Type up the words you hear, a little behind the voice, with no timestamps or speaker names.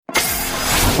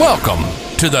Welcome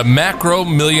to the Macro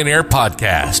Millionaire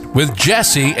Podcast with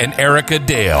Jesse and Erica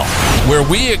Dale, where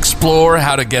we explore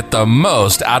how to get the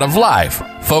most out of life,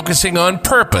 focusing on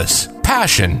purpose,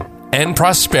 passion, and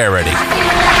prosperity.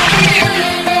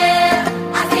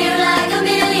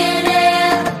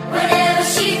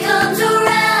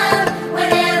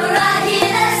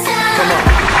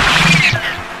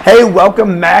 Hey,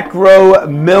 welcome Macro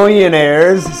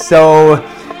Millionaires. So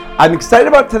I'm excited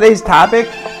about today's topic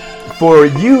for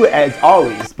you as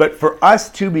always, but for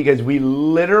us too, because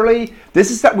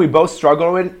this is something we both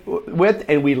struggle with,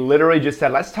 and we literally just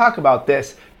said, let's talk about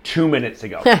this 2 minutes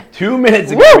ago. 2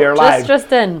 minutes ago, we are live.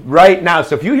 Just in. Right now.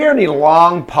 So if you hear any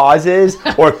long pauses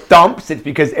or thumps, it's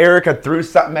because Erica threw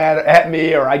something at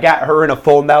me, or I got her in a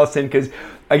full Nelson, because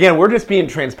again, we're just being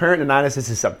transparent and honest. This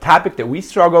is a topic that we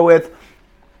struggle with,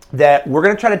 that we're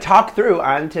going to try to talk through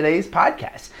on today's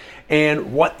podcast.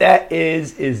 And what that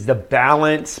is the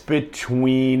balance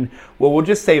between, well, we'll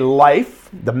just say life,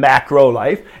 the macro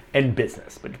life, and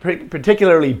business, but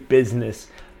particularly business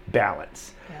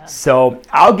balance. Yeah. So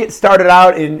I'll get started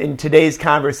out in today's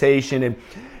conversation. And,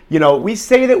 you know, we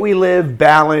say that we live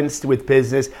balanced with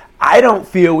business. I don't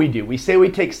feel we do. We say we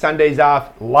take Sundays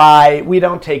off. Lie. We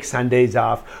don't take Sundays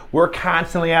off. We're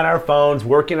constantly on our phones,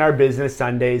 working our business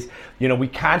Sundays. You know, we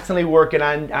constantly working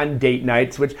on date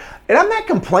nights, and I'm not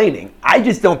complaining. I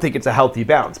just don't think it's a healthy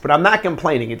balance, but I'm not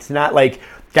complaining. It's not like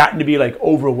gotten to be like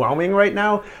overwhelming right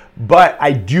now, but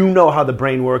I do know how the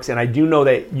brain works, and I do know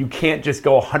that you can't just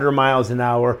go 100 miles an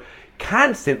hour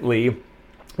constantly.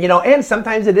 You know, and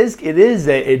sometimes it is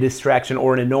a distraction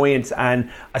or an annoyance on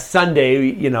a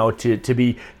Sunday, you know, to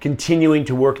be continuing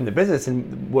to work in the business.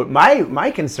 And what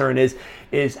my concern is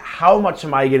how much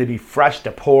am I going to be fresh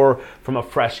to pour from a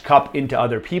fresh cup into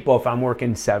other people if I'm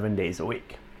working 7 days a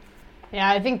week?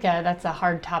 Yeah, I think that's a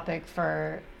hard topic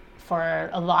for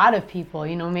a lot of people,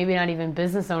 you know, maybe not even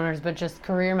business owners, but just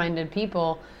career-minded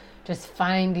people, just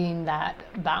finding that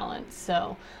balance.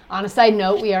 So on a side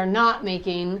note, we are not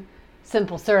making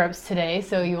simple syrups today,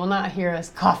 so you will not hear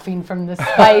us coughing from the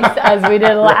spice as we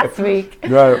did last week.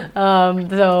 Right.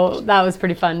 So that was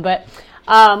pretty fun. But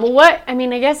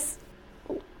I guess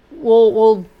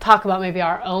we'll talk about maybe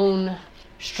our own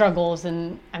struggles.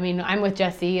 And I mean, I'm with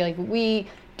Jesse. Like, we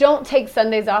don't take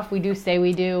Sundays off. We do say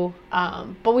we do,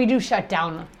 but we do shut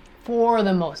down for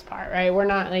the most part, right? We're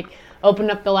not like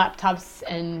opening up the laptops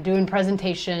and doing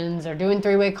presentations or doing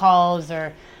three-way calls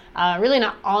or really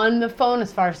not on the phone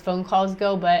as far as phone calls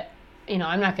go, but, you know,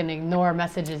 I'm not going to ignore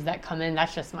messages that come in.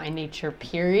 That's just my nature,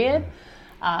 period.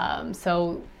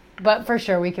 But for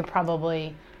sure, we could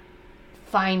probably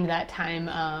find that time.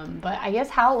 But I guess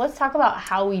let's talk about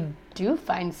how we do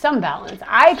find some balance.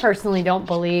 I personally don't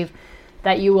believe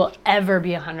that you will ever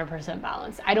be 100%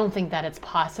 balanced. I don't think that it's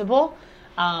possible,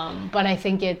 but I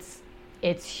think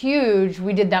it's huge.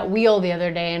 We did that wheel the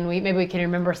other day, and maybe we can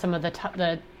remember some of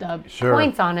the Sure.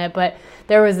 points on it. But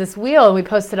there was this wheel, and we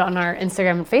posted it on our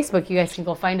Instagram and Facebook. You guys can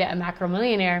go find it at Macro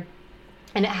Millionaire,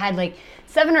 and it had like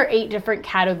 7 or 8 different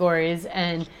categories,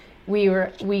 and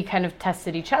we kind of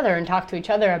tested each other and talked to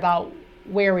each other about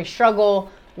where we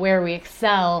struggle, where we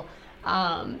excel,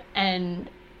 and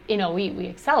you know, we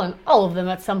excel in all of them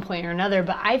at some point or another.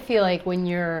 But I feel like when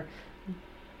you're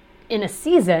in a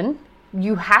season,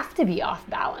 you have to be off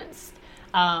balanced.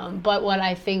 But what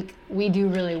I think we do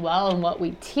really well, and what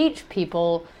we teach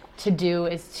people to do,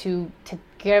 is to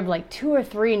give like 2 or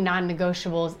 3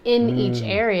 non-negotiables in each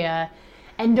area,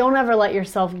 and don't ever let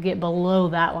yourself get below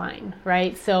that line,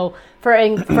 right? So for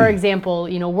example,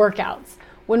 you know, workouts.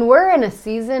 When we're in a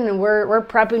season and we're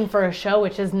prepping for a show,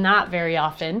 which is not very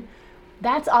often,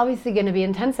 that's obviously going to be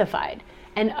intensified.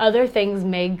 And other things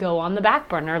may go on the back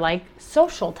burner, like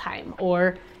social time,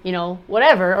 or, you know,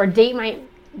 whatever, or date night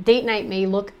may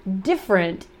look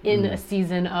different in a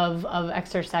season of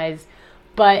exercise.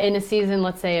 But in a season,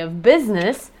 let's say, of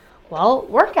business, well,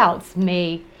 workouts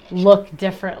may look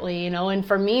differently, you know. And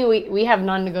for me, we have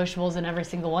non-negotiables in every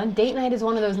single one. Date night is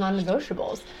one of those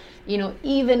non-negotiables. You know,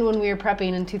 even when we were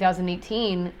prepping in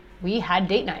 2018, we had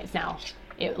date nights. Now,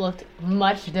 it looked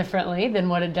much differently than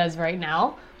what it does right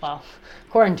now. Well,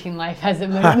 quarantine life has it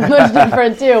much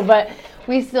different too, but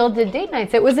we still did date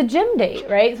nights. It was a gym date,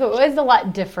 right? So it was a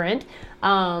lot different,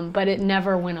 but it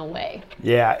never went away.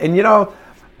 Yeah, and you know,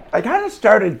 I kind of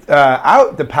started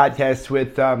out the podcast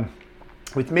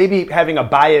with maybe having a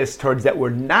bias towards that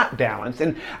we're not balanced.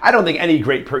 And I don't think any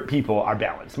great people are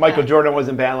balanced. Michael Jordan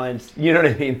wasn't balanced. You know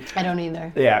what I mean? I don't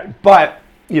either. Yeah, but,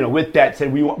 you know, with that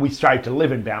said, we strive to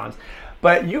live in balance.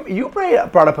 But you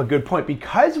brought up a good point.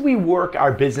 Because we work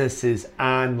our businesses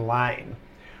online,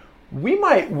 we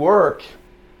might work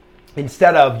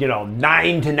instead of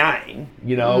 9 to 9,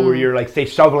 where you're like, say,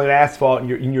 shoveling asphalt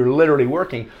and you're literally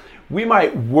working, we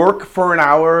might work for an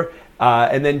hour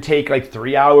and then take like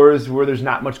 3 hours where there's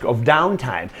not much of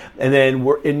downtime, and then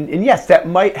and yes, that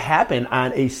might happen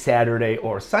on a Saturday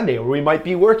or Sunday, or we might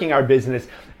be working our business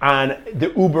on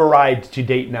the Uber ride to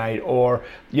date night, or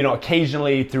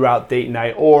occasionally throughout date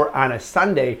night, or on a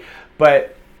Sunday.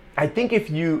 But I think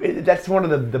that's one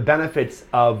of the benefits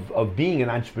of being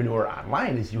an entrepreneur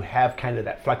online, is you have kind of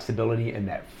that flexibility and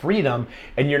that freedom,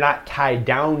 and you're not tied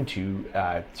down to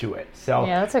it. So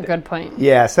yeah, that's a good point.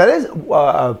 Yeah, so that is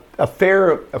a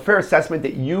fair assessment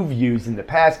that you've used in the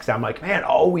past. Because I'm like, man,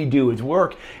 all we do is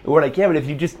work. And we're like, yeah, but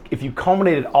if you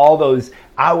culminated all those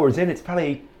hours in, it's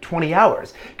probably 20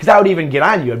 hours. Because I would even get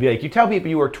on you. I'd be like, you tell people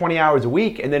you work 20 hours a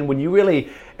week, and then when you really,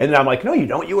 and then I'm like, no, you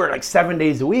don't. You work like 7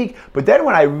 days a week. But then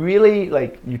when I really,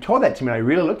 you told that to me, and I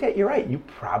really looked at it, you're right. You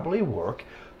probably work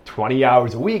 20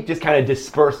 hours a week, just kind of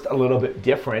dispersed a little bit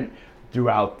different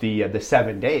throughout the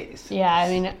 7 days. Yeah, I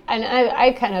mean, and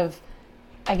I kind of,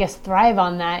 I guess, thrive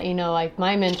on that. Like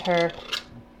my mentor,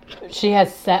 she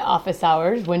has set office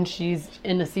hours when she's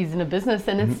in a season of business,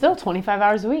 and it's still 25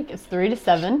 hours a week. It's 3 to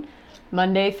 7.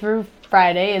 Monday through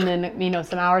Friday, and then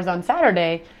some hours on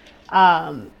Saturday.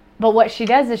 But what she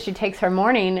does is she takes her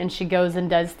morning and she goes and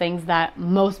does things that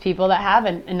most people that have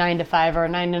a 9 to 5 or a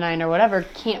 9 to 9 or whatever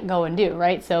can't go and do,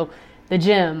 right? So the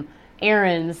gym,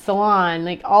 errands, salon,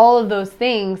 like all of those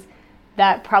things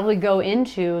that probably go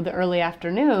into the early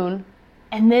afternoon.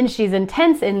 And then she's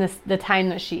intense in the time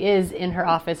that she is in her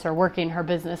office or working her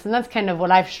business. And that's kind of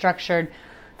what I've structured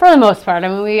for the most part. I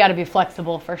mean, we got to be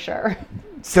flexible for sure.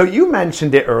 So you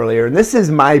mentioned it earlier, and this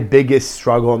is my biggest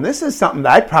struggle, and this is something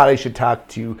that I probably should talk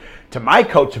to my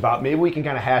coach about. Maybe we can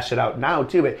kind of hash it out now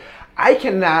too, but I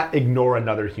cannot ignore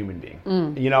another human being.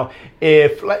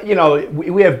 If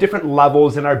we have different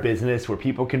levels in our business where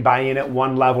people can buy in at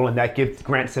one level, and that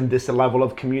grants them this level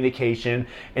of communication,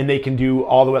 and they can do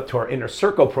all the way up to our Inner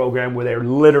Circle program, where they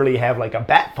literally have like a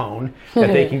bat phone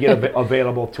that they can get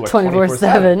available to us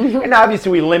 24/7. And obviously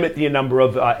we limit the number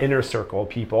of Inner Circle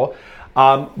people.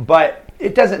 But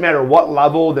it doesn't matter what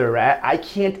level they're at. I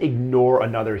can't ignore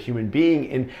another human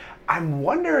being. And I'm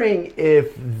wondering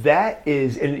if that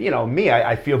is, and me,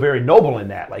 I feel very noble in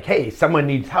that. Like, hey, someone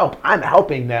needs help, I'm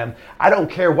helping them. I don't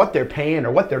care what they're paying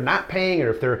or what they're not paying, or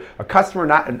if they're a customer,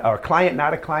 or a client,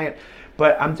 not a client.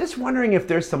 But I'm just wondering if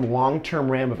there's some long-term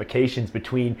ramifications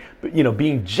between,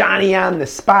 being Johnny on the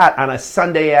spot on a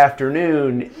Sunday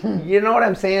afternoon. You know what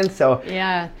I'm saying? So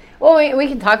yeah. Well, we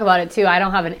can talk about it too. I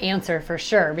don't have an answer for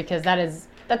sure, because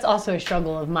that's also a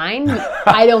struggle of mine.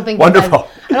 I don't think Wonderful.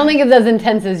 I don't think it's as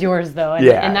intense as yours though,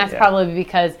 and that's probably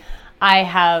because I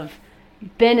have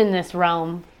been in this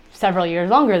realm several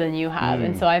years longer than you have,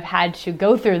 and so I've had to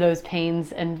go through those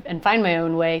pains and find my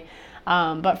own way.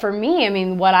 But for me, I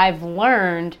mean, what I've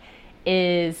learned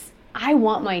is I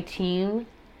want my team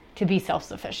to be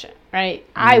self-sufficient, right?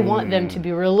 I want them to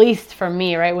be released from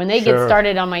me, right? When they get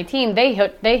started on my team, they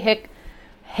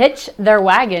hitch their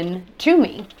wagon to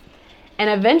me. And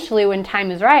eventually, when time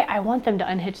is right, I want them to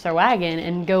unhitch their wagon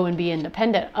and go and be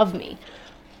independent of me.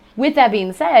 With that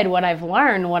being said, what I've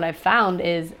learned, what I've found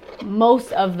is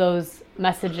most of those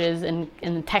messages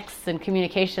and texts and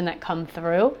communication that come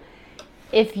through,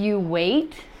 if you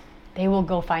wait, they will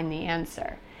go find the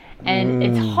answer. And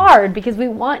it's hard because we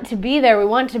want to be there. We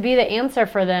want to be the answer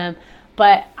for them.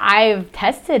 But I've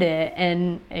tested it.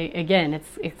 And again,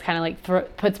 it's kind of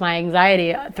like puts my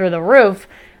anxiety through the roof.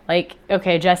 Like,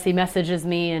 okay, Jesse messages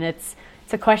me and it's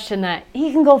a question that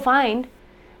he can go find.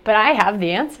 But I have the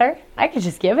answer. I could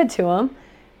just give it to him.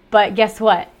 But guess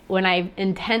what? When I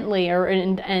intently or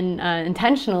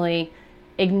intentionally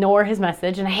ignore his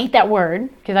message, and I hate that word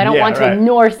because I don't want to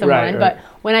ignore someone, but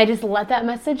when I just let that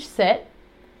message sit,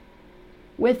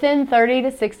 within 30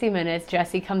 to 60 minutes,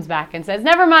 Jesse comes back and says,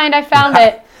 never mind, I found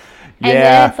it. And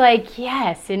then it's like,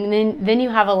 yes. And then you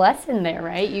have a lesson there,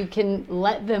 right? You can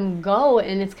let them go.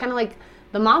 And it's kind of like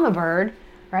the mama bird,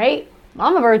 right?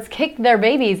 Mama birds kick their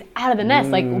babies out of the nest.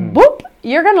 Like, boop,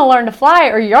 you're going to learn to fly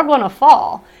or you're going to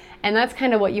fall. And that's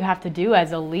kind of what you have to do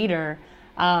as a leader.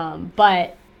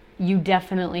 But you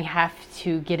definitely have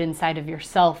to get inside of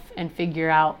yourself and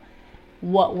figure out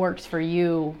what works for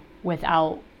you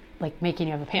without making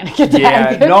you have a panic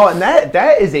attack. Yeah, no, and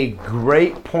that is a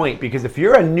great point, because if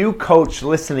you're a new coach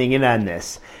listening in on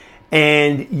this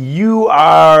and you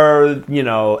are,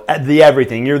 the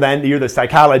everything, you're the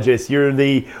psychologist, you're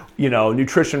the,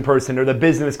 nutrition person or the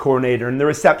business coordinator and the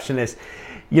receptionist,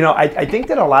 I think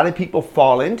that a lot of people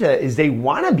fall into is they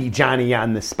want to be Johnny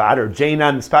on the spot or Jane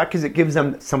on the spot because it gives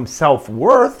them some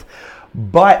self-worth.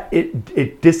 but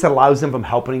it disallows them from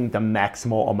helping the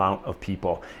maximal amount of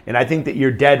people. And I think that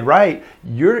you're dead right.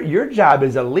 Your job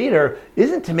as a leader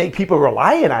isn't to make people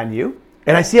reliant on you.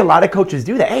 And I see a lot of coaches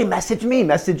do that. Hey, message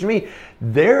me.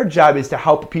 Their job is to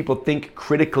help people think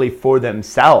critically for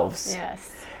themselves.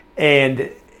 Yes.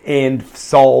 And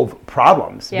solve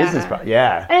problems, business problems.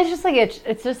 Yeah. And it's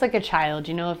just like a child,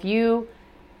 you know, if you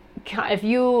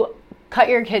cut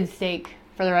your kid's steak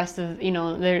for the rest of, you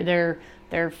know,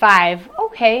 they're 5,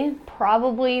 okay,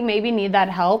 probably maybe need that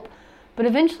help, but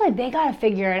eventually they got to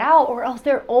figure it out, or else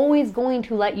they're always going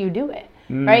to let you do it.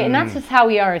 Right? And that's just how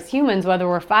we are as humans, whether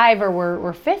we're 5 or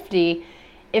we're 50.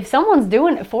 If someone's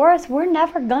doing it for us, we're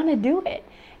never gonna do it.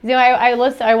 You know,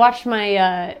 I watched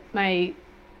my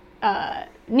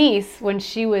niece when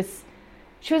she was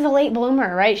a late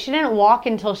bloomer, right? She didn't walk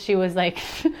until she was like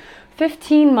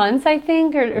 15 months, I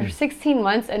think, or 16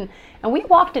 months, and we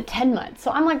walked at 10 months.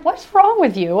 So I'm like, what's wrong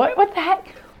with you? What the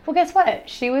heck? Well, guess what?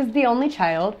 She was the only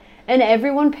child, and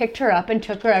everyone picked her up and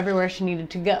took her everywhere she needed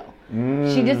to go.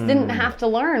 She just didn't have to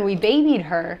learn. We babied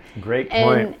her. Great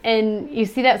point. And you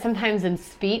see that sometimes in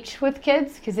speech with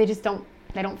kids, because they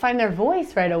don't find their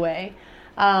voice right away.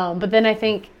 But then I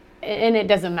think, and it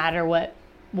doesn't matter what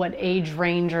age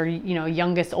range or, you know,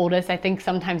 youngest, oldest. I think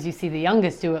sometimes you see the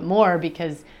youngest do it more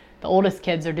because the oldest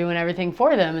kids are doing everything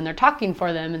for them and they're talking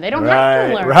for them and they don't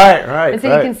have to learn. Right. And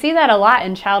so you can see that a lot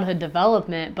in childhood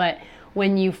development. But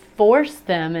when you force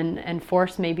them, and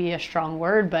force may be a strong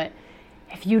word, but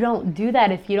if you don't do that,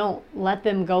 if you don't let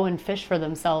them go and fish for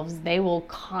themselves, they will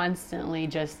constantly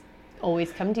just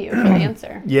always come to you for the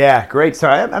answer. Yeah, great. So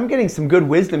I'm getting some good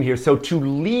wisdom here. So to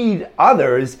lead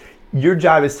others, your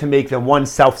job is to make them,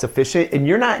 self-sufficient, and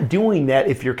you're not doing that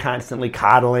if you're constantly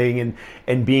coddling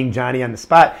and being Johnny on the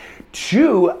spot.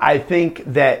 2, I think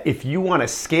that if you want to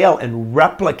scale and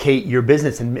replicate your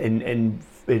business and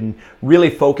really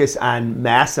focus on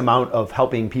mass amount of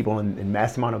helping people and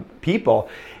mass amount of people,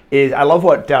 is I love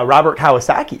what Robert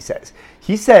Kiyosaki says.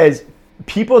 He says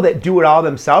people that do it all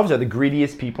themselves are the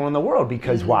greediest people in the world.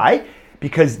 Because why?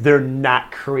 Because they're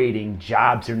not creating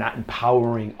jobs. They're not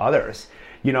empowering others.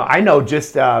 You know, I know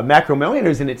just Macro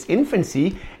Millionaires in its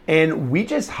infancy, and we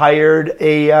just hired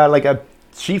a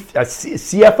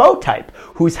CFO type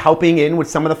who's helping in with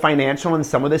some of the financial and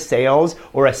some of the sales,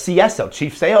 or a CSO,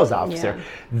 Chief Sales Officer. Yeah.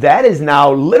 That is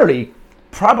now literally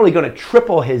probably going to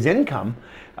triple his income.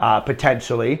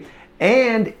 Potentially,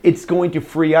 and it's going to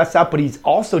free us up, but he's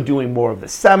also doing more of the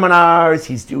seminars,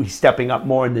 he's stepping up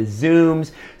more in the Zooms,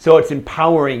 so it's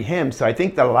empowering him. So I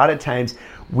think that a lot of times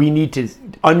we need to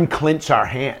unclench our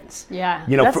hands. Yeah,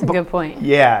 you know, that's a good point.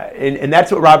 Yeah, and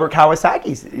that's what Robert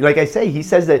Kiyosaki, like I say, he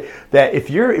says that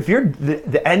if you're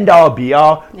the end all be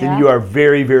all, then you are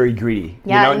very, very greedy.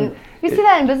 Yeah, you know? and you see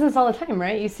that in business all the time,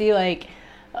 right? You see like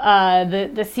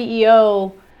the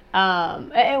CEO.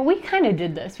 And we kind of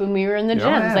did this when we were in the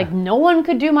gyms. Yeah. Like no one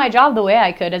could do my job the way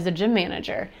I could as a gym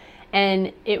manager.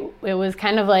 And it was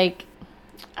kind of like,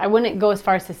 I wouldn't go as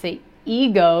far as to say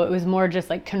ego. It was more just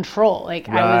like control. Like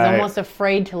I was almost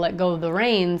afraid to let go of the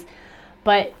reins.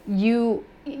 But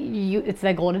it's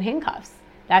the golden handcuffs.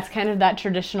 That's kind of that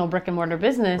traditional brick and mortar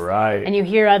business. Right. And you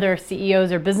hear other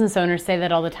CEOs or business owners say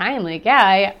that all the time. Like,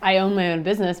 yeah, I own my own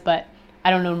business, but I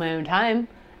don't own my own time.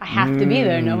 I have to be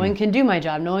there. No one can do my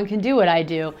job. No one can do what I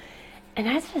do. And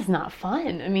that's just not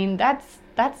fun. I mean, that's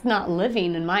not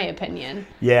living, in my opinion.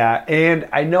 Yeah, and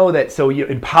I know that, so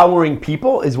empowering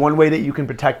people is one way that you can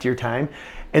protect your time.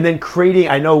 And then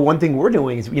I know one thing we're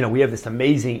doing is, we have this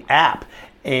amazing app,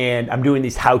 and I'm doing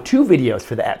these how-to videos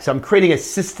for the app. So I'm creating a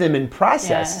system and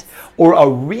process or a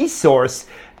resource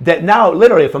that now,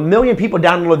 literally, if 1 million people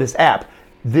download this app,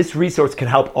 this resource can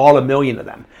help all 1 million of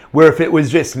them. Where if it was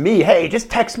just me, hey, just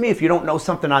text me if you don't know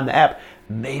something on the app,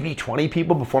 maybe 20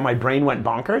 people before my brain went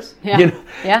bonkers.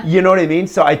 Yeah. You know what I mean?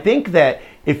 So I think that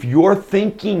if you're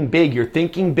thinking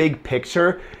big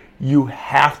picture, you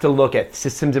have to look at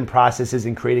systems and processes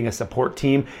and creating a support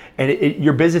team. And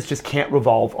your business just can't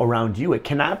revolve around you. It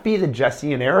cannot be the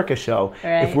Jesse and Erica show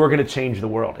if we're going to change the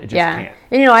world. It just can't.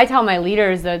 And I tell my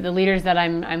leaders, the leaders that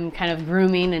I'm kind of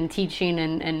grooming and teaching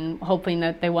and hoping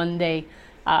that they one day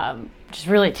just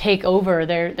really take over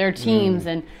their teams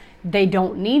and they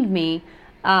don't need me,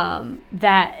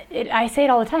 I say it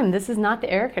all the time, this is not the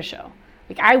Erica show.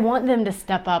 Like, I want them to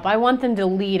step up. I want them to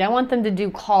lead. I want them to do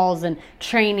calls and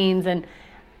trainings.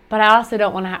 But I also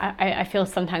don't want to, I feel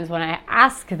sometimes when I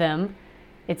ask them,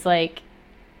 it's like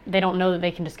they don't know that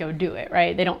they can just go do it,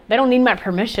 right? They don't need my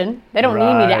permission. They don't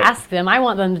need me to ask them. I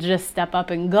want them to just step up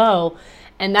and go.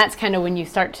 And that's kind of when you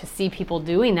start to see people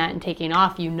doing that and taking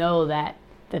off,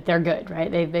 that they're good,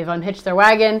 right? They've unhitched their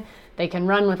wagon. they can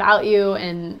run without you,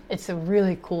 and it's a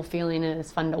really cool feeling, and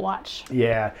it's fun to watch.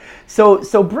 Yeah.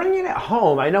 So bringing it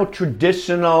home, I know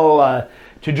traditional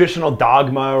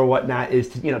dogma or whatnot is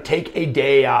to, take a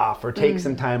day off or take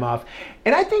some time off.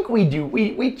 And I think we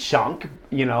chunk,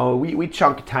 we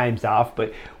chunk times off,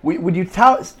 but would you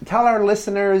tell our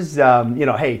listeners,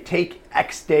 hey, take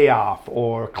X day off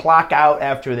or clock out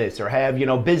after this or have,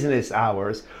 business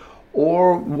hours,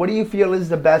 or what do you feel is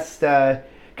the best,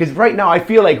 because right now I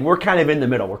feel like we're kind of in the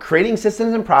middle. We're creating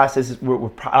systems and processes, we're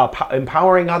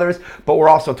empowering others, but we're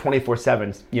also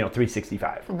 24/7,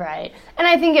 365. Right. And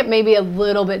I think it may be a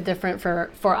little bit different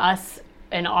for us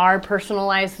in our personal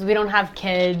lives, because we don't have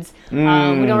kids. We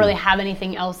don't really have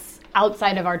anything else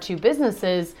outside of our two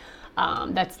businesses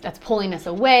that's pulling us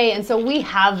away. And so we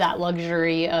have that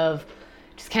luxury of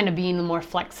just kind of being more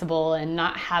flexible and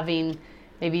not having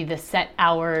maybe the set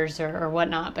hours or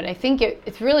whatnot. But I think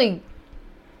it's really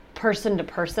person to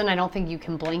person. I don't think you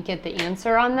can blanket the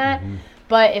answer on that.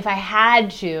 But if I had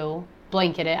to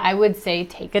blanket it, I would say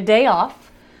take a day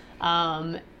off,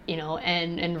 and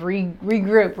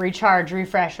regroup, recharge,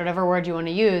 refresh, whatever word you want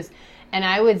to use. And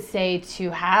I would say to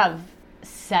have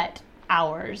set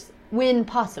hours when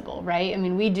possible, right? I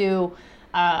mean, we do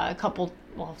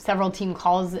several team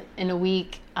calls in a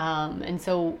week. And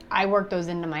so I work those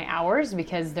into my hours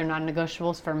because they're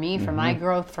non-negotiables for me, for my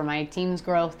growth, for my team's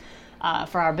growth,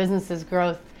 for our business's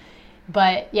growth.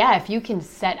 But yeah, if you can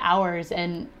set hours,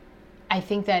 and I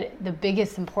think that the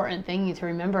biggest important thing to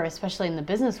remember, especially in the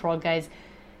business world, guys,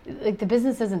 like the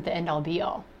business isn't the end all be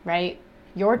all, right?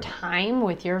 Your time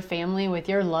with your family, with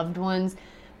your loved ones,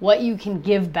 what you can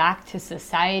give back to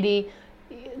society,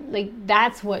 like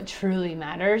that's what truly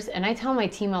matters. And I tell my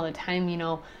team all the time,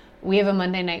 we have a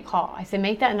Monday night call. I say,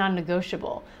 make that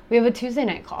non-negotiable. We have a Tuesday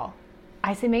night call.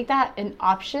 I say, make that an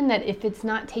option that if it's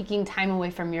not taking time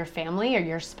away from your family or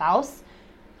your spouse,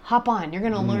 hop on. You're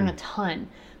going to learn a ton.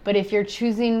 But if you're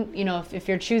choosing, if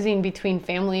you're choosing between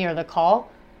family or the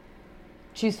call,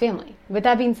 choose family. With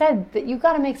that being said, that you've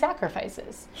got to make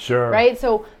sacrifices. Sure. Right?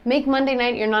 So make Monday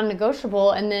night your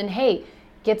non-negotiable, and then, hey,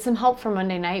 get some help for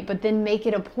Monday night, but then make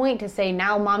it a point to say,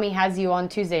 now mommy has you on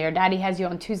Tuesday or daddy has you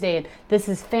on Tuesday, and this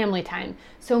is family time.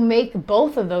 So make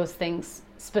both of those things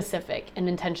specific and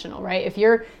intentional, right? If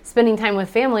you're spending time with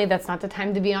family, that's not the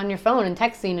time to be on your phone and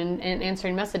texting and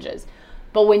answering messages.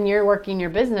 But when you're working your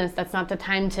business, that's not the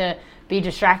time to be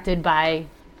distracted by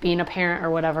being a parent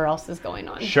or whatever else is going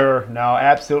on. Sure, no,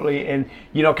 absolutely. And,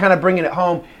 kind of bringing it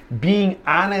home, being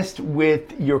honest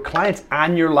with your clients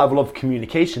on your level of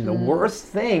communication. The worst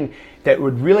thing that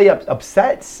would really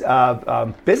upset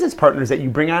business partners that you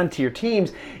bring onto your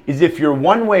teams is if you're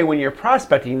one way when you're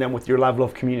prospecting them with your level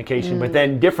of communication, but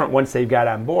then different once they've got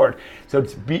on board. So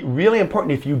it's really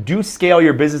important, if you do scale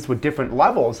your business with different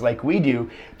levels like we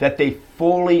do, that they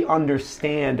fully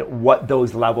understand what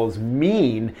those levels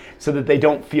mean so that they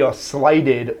don't feel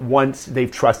slighted once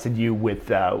they've trusted you with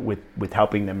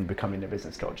helping them becoming their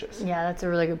business coaches. Yeah, that's a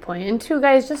really good point. And two,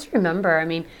 guys, just remember, I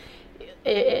mean,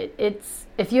 it's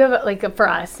if you have, like, for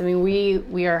us, I mean,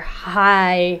 we are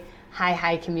high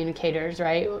communicators,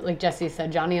 right? Like Jesse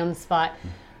said, Johnny on the spot.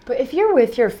 But if you're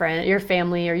with your friend, your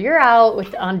family, or you're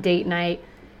out on date night,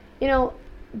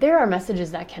 there are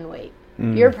messages that can wait.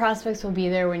 Your prospects will be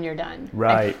there when you're done.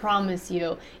 Right. I promise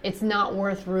you, it's not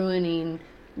worth ruining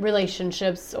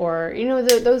relationships or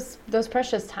those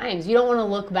precious times. You don't want to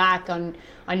look back on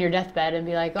your deathbed and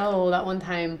be like, oh, that one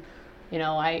time,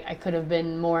 I could have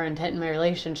been more intent in my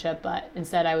relationship, but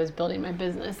instead I was building my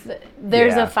business.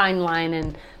 There's a fine line,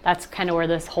 and that's kind of where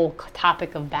this whole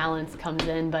topic of balance comes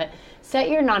in. But set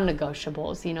your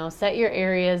non-negotiables, set your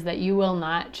areas that you will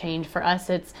not change. For us,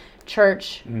 it's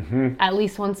church at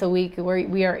least once a week.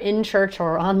 We are in church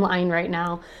or online right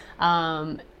now.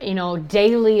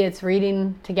 Daily it's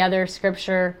reading together,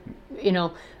 scripture,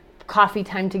 coffee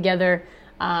time together.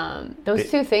 Those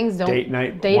two things date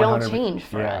night, they don't change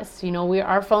for us.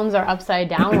 Our phones are upside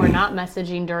down. We're not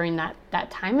messaging during that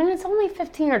time, and it's only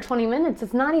 15 or 20 minutes.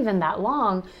 It's not even that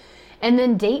long. And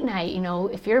then date night,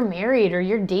 if you're married or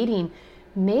you're dating,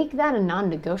 make that a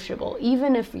non-negotiable.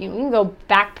 Even if you can go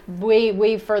back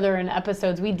way further in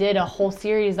episodes, we did a whole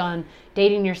series on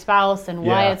dating your spouse and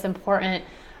why it's important.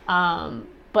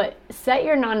 But set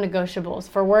your non-negotiables.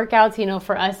 For workouts,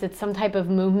 for us, it's some type of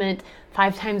movement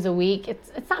 5 times a week.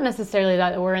 It's not necessarily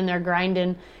that we're in there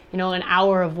grinding, an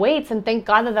hour of weights, and thank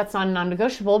God that that's not a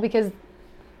non-negotiable, because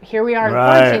here we are in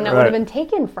quarantine that would have been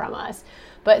taken from us.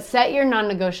 But set your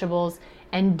non-negotiables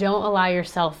and don't allow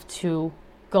yourself to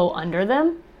go under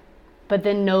them. But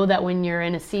then know that when you're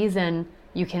in a season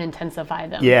you can intensify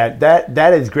them. Yeah,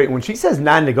 that is great. When she says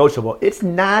non-negotiable, it's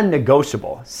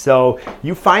non-negotiable. So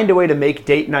you find a way to make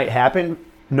date night happen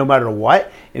no matter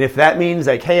what. And if that means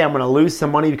like, hey, I'm going to lose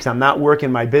some money because I'm not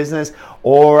working my business,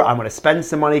 or I'm going to spend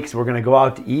some money because we're going to go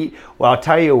out to eat, well, I'll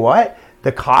tell you what,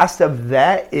 the cost of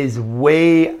that is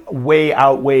way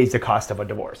outweighs the cost of a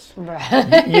divorce.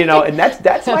 Right. You know, and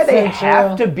that's why they so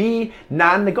have true. to be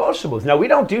non-negotiables. Now, we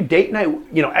don't do date night,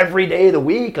 you know, every day of the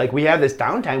week. Like we have this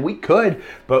downtime. We could,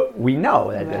 but we know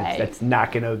that Right. that's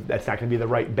not gonna be the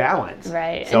right balance.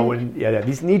 Right. So And-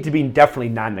 these need to be definitely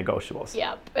non-negotiables.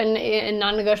 Yep. And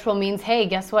non-negotiable means, hey,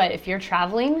 guess what? If you're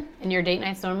traveling and your date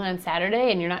night's normally on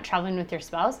Saturday and you're not traveling with your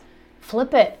spouse,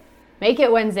 flip it. Make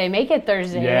it Wednesday. Make it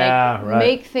Thursday. Yeah, right.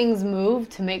 Make things move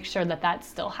to make sure that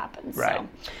still happens. Right. So.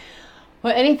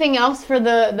 Well, anything else for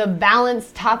the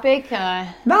balance topic?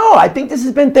 No, I think this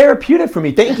has been therapeutic for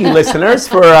me. Thank you, listeners,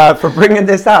 for bringing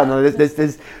this out. No,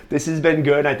 this has been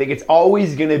good. I think it's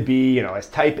always going to be, you know, as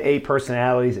type A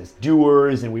personalities, as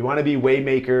doers, and we want to be way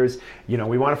makers. You know,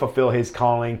 we want to fulfill his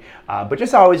calling, but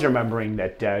just always remembering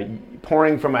that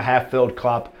pouring from a half-filled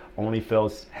cup only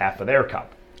fills half of their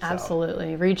cup. So,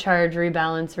 Absolutely. Recharge,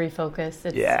 rebalance, refocus.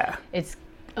 It's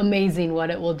amazing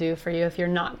what it will do for you if you're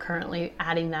not currently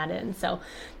adding that in. So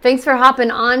thanks for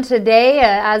hopping on today.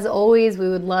 As always, we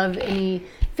would love any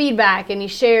feedback, any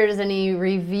shares, any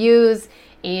reviews,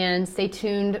 and stay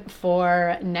tuned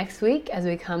for next week as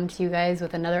we come to you guys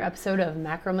with another episode of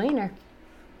Macro Millionaire.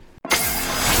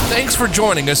 Thanks for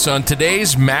joining us on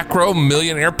today's Macro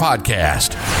Millionaire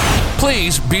podcast.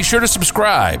 Please be sure to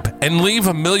subscribe and leave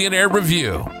a millionaire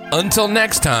review. Until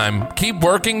next time, keep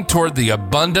working toward the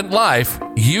abundant life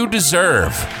you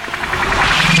deserve.